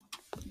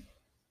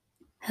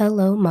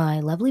Hello, my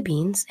lovely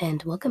beans,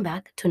 and welcome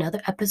back to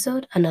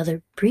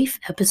another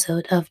brief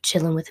episode of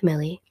Chillin' with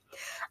Millie.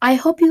 I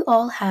hope you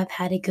all have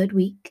had a good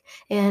week,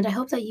 and I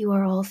hope that you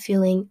are all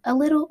feeling a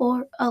little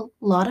or a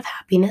lot of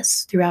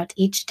happiness throughout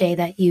each day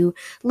that you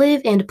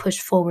live and push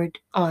forward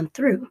on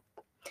through.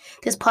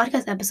 This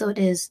podcast episode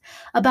is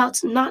about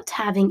not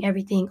having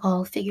everything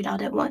all figured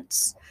out at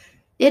once.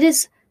 It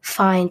is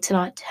fine to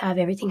not have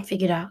everything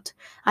figured out.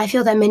 I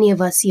feel that many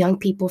of us young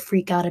people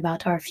freak out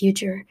about our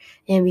future,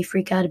 and we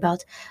freak out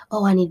about,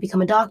 oh, I need to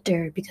become a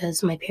doctor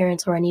because my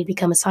parents, or I need to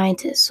become a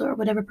scientist, or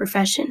whatever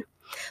profession.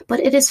 But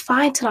it is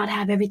fine to not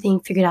have everything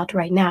figured out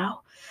right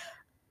now.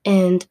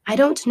 And I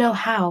don't know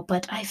how,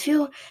 but I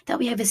feel that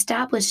we have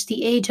established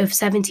the age of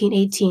 17,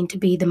 18 to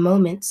be the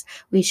moments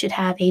we should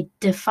have a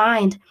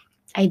defined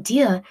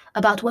idea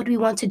about what we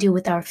want to do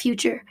with our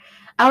future.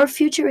 Our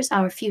future is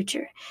our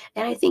future,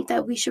 and I think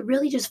that we should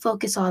really just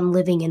focus on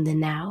living in the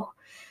now.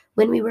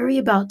 When we worry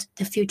about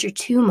the future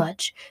too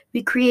much,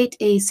 we create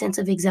a sense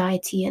of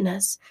anxiety in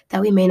us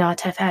that we may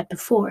not have had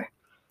before.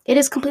 It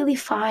is completely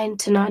fine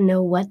to not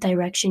know what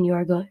direction you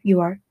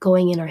are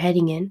going in or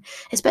heading in,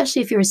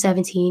 especially if you're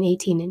 17,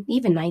 18, and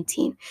even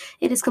 19.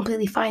 It is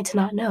completely fine to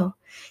not know.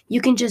 You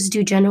can just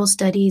do general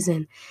studies,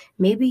 and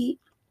maybe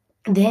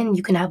then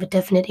you can have a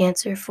definite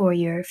answer for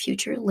your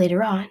future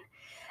later on.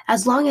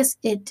 As long as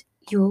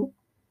you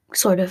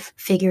sort of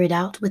figure it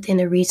out within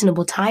a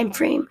reasonable time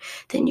frame,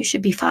 then you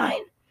should be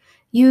fine.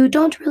 You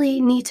don't really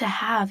need to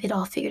have it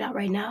all figured out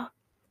right now.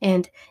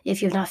 And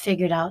if you've not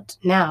figured out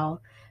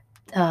now,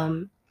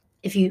 um,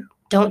 if you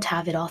don't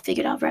have it all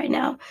figured out right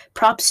now,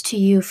 props to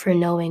you for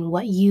knowing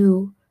what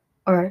you,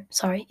 or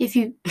sorry, if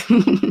you,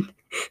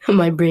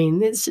 my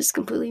brain is just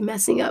completely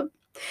messing up.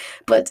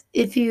 But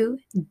if you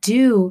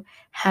do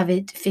have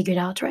it figured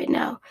out right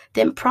now,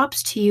 then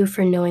props to you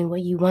for knowing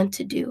what you want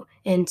to do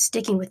and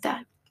sticking with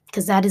that.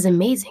 Because that is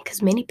amazing.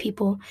 Because many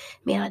people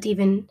may not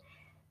even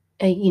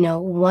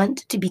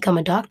want to become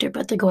a doctor,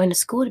 but they're going to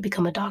school to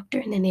become a doctor,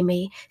 and then they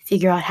may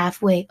figure out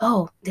halfway,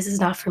 oh, this is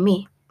not for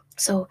me.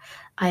 So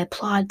I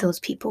applaud those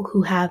people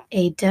who have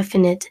a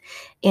definite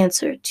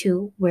answer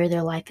to where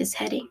their life is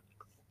heading.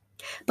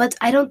 But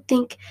I don't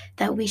think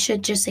that we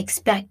should just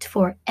expect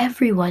for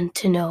everyone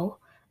to know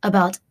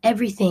about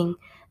everything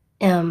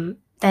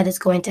that is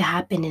going to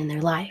happen in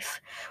their life.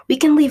 We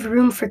can leave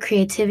room for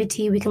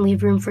creativity, we can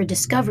leave room for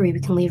discovery, we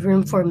can leave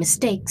room for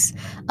mistakes,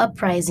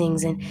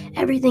 uprisings, and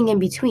everything in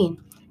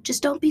between.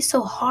 Just don't be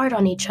so hard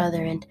on each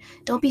other, and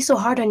don't be so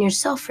hard on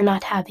yourself for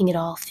not having it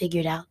all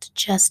figured out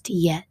just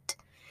yet.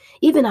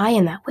 Even I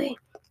am that way.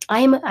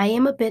 I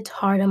am a bit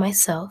hard on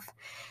myself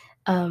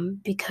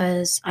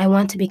because I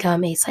want to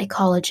become a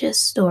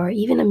psychologist or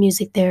even a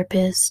music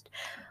therapist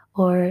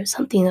or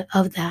something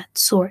of that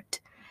sort.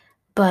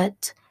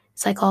 But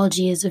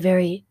psychology is a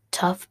very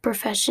tough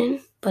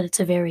profession, but it's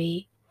a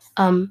very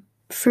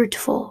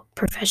fruitful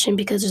profession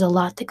because there's a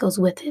lot that goes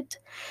with it.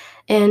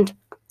 And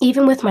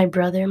even with my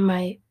brother,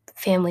 my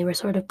family were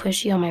sort of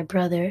pushy on my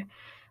brother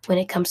when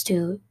it comes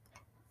to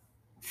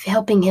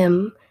helping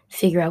him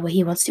figure out what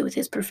he wants to do with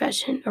his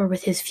profession or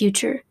with his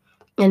future,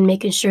 and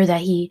making sure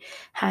that he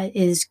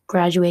is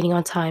graduating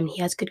on time,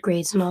 he has good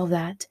grades and all of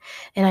that.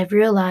 And I've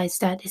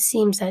realized that it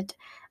seems that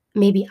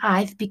maybe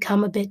I've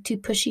become a bit too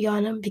pushy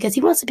on him because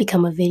he wants to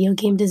become a video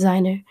game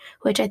designer,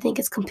 which I think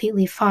is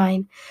completely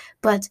fine.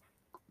 But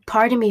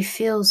part of me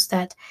feels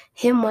that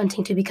him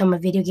wanting to become a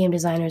video game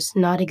designer is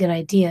not a good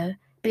idea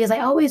because I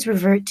always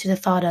revert to the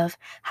thought of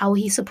how will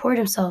he support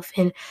himself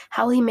and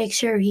how will he make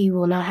sure he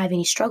will not have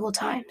any struggle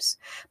times.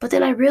 But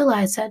then I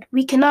realized that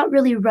we cannot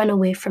really run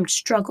away from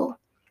struggle.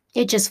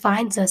 It just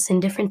finds us in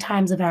different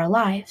times of our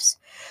lives.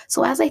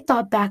 So as I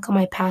thought back on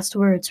my past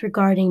words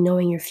regarding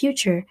knowing your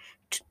future,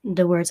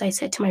 the words I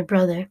said to my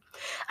brother,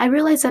 I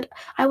realized that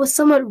I was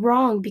somewhat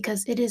wrong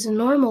because it is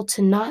normal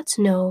to not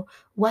know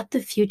what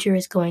the future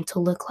is going to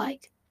look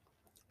like.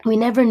 We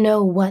never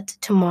know what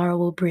tomorrow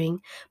will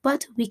bring,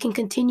 but we can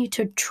continue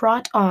to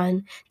trot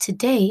on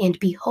today and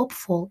be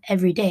hopeful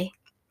every day.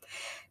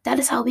 That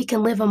is how we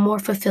can live a more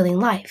fulfilling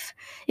life.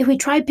 If we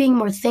try being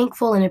more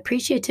thankful and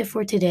appreciative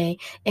for today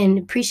and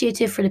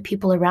appreciative for the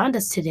people around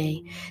us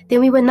today, then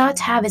we would not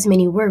have as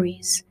many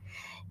worries.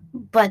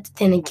 But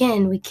then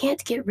again, we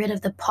can't get rid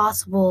of the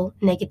possible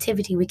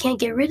negativity. We can't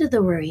get rid of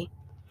the worry.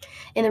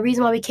 And the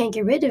reason why we can't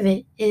get rid of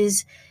it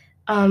is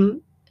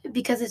um,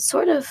 because it's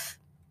sort of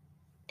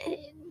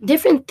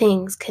different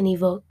things can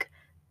evoke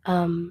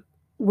um,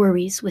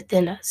 worries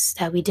within us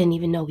that we didn't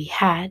even know we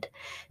had.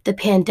 The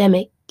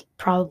pandemic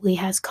probably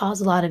has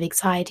caused a lot of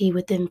anxiety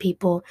within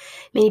people.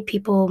 Many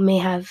people may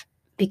have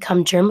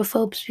become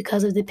germaphobes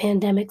because of the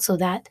pandemic, so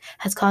that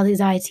has caused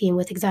anxiety, and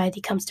with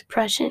anxiety comes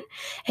depression.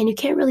 And you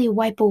can't really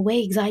wipe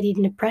away anxiety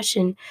and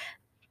depression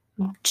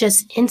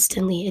just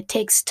instantly. It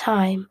takes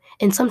time,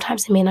 and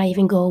sometimes it may not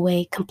even go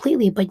away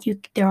completely, but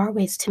there are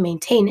ways to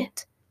maintain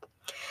it.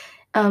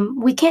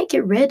 We can't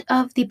get rid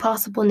of the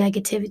possible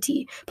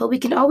negativity, but we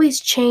can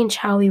always change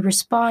how we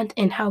respond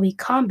and how we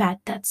combat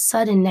that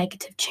sudden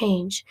negative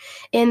change.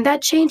 And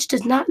that change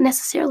does not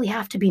necessarily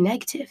have to be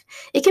negative,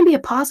 it can be a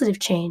positive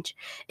change.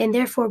 And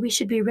therefore, we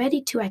should be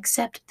ready to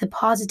accept the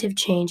positive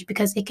change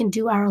because it can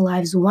do our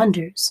lives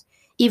wonders,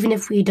 even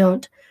if we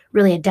don't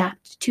really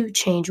adapt to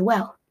change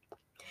well.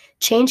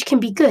 Change can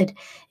be good.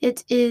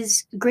 It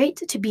is great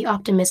to be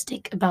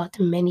optimistic about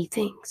many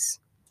things.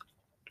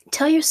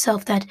 Tell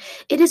yourself that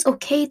it is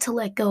okay to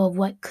let go of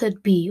what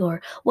could be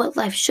or what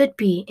life should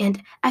be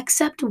and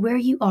accept where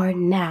you are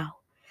now.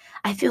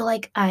 I feel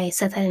like I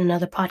said that in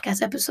another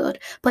podcast episode,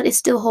 but it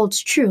still holds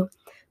true.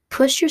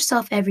 Push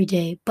yourself every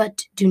day,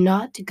 but do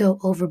not go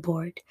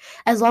overboard.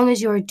 As long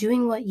as you are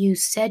doing what you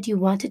said you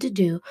wanted to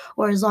do,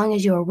 or as long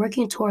as you are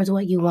working towards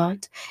what you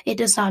want, it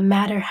does not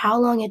matter how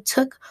long it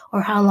took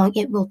or how long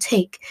it will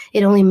take.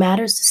 It only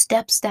matters the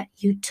steps that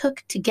you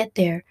took to get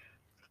there,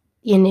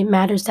 and it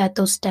matters that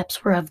those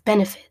steps were of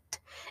benefit,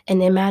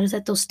 and it matters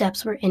that those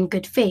steps were in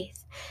good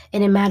faith,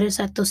 and it matters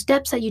that those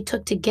steps that you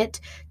took to get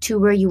to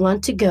where you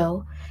want to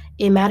go,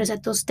 it matters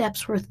that those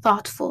steps were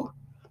thoughtful.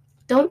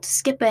 Don't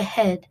skip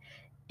ahead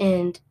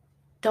and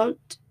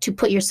don't to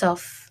put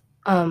yourself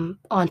on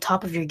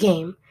top of your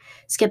game.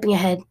 Skipping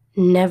ahead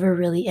never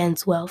really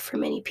ends well for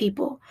many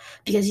people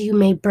because you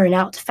may burn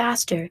out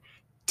faster.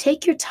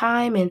 Take your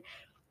time and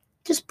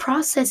just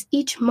process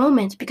each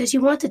moment because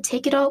you want to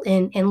take it all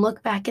in and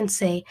look back and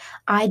say,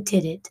 I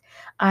did it.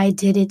 I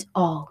did it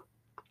all.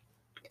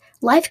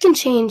 Life can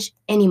change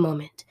any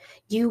moment.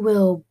 You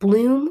will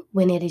bloom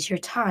when it is your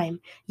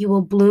time. You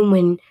will bloom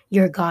when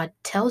your God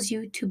tells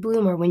you to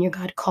bloom or when your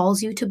God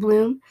calls you to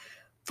bloom.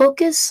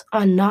 Focus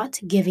on not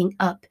giving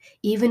up,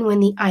 even when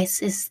the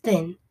ice is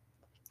thin.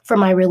 For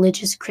my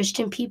religious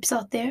Christian peeps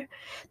out there,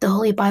 the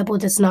Holy Bible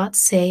does not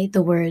say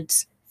the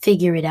words,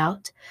 figure it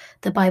out.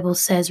 The Bible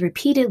says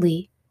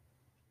repeatedly,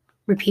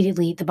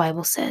 the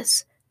Bible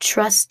says,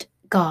 trust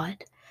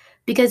God,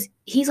 because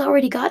He's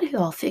already got it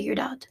all figured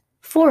out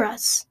for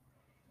us.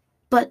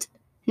 But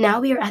now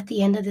we are at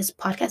the end of this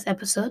podcast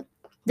episode.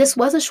 This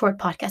was a short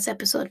podcast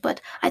episode, but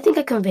I think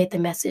I conveyed the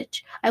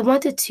message. I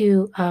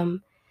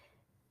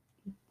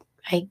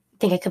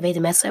think I conveyed the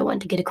message I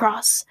wanted to get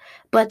across.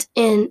 But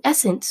in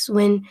essence,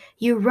 when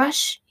you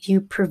rush,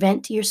 you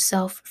prevent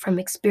yourself from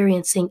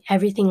experiencing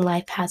everything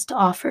life has to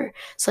offer,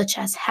 such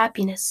as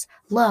happiness,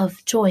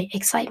 love, joy,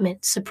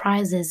 excitement,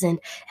 surprises, and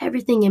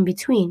everything in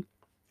between.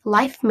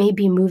 Life may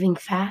be moving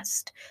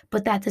fast,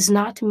 but that does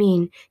not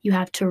mean you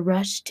have to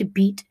rush to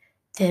beat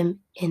them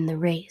in the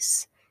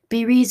race.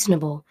 Be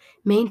reasonable,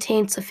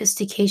 maintain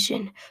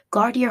sophistication,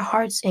 guard your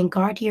hearts and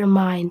guard your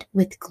mind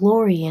with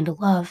glory and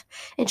love,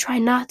 and try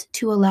not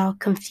to allow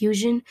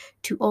confusion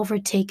to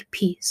overtake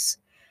peace.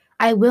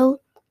 I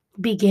will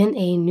begin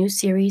a new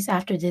series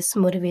after this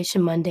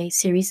Motivation Monday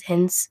series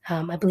ends,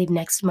 I believe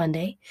next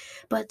Monday,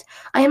 but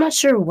I am not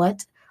sure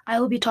what I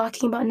will be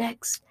talking about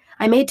next.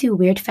 I may do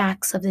weird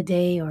facts of the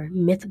day or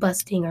myth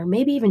busting or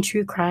maybe even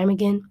true crime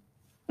again,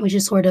 which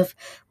is sort of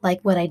like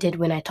what I did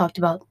when I talked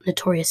about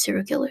notorious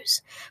serial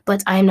killers.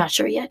 But I am not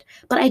sure yet.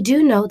 But I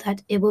do know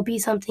that it will be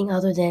something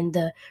other than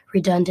the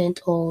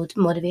redundant old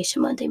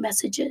Motivation Monday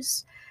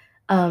messages.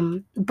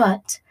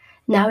 But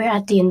now we're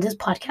at the end of this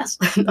podcast.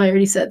 I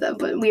already said that,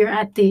 but we are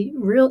at the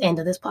real end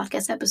of this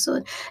podcast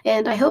episode.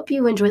 And I hope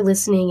you enjoyed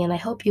listening and I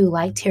hope you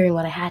liked hearing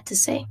what I had to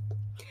say.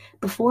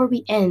 Before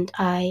we end,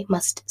 I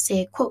must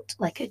say a quote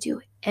like I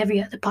do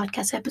every other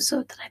podcast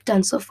episode that I've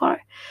done so far.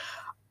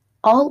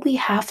 All we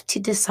have to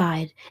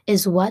decide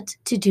is what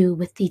to do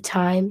with the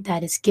time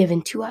that is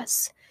given to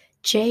us.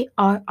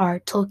 J.R.R.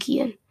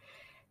 Tolkien.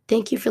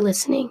 Thank you for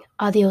listening.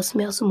 Adios,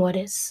 meus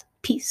amores.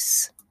 Peace.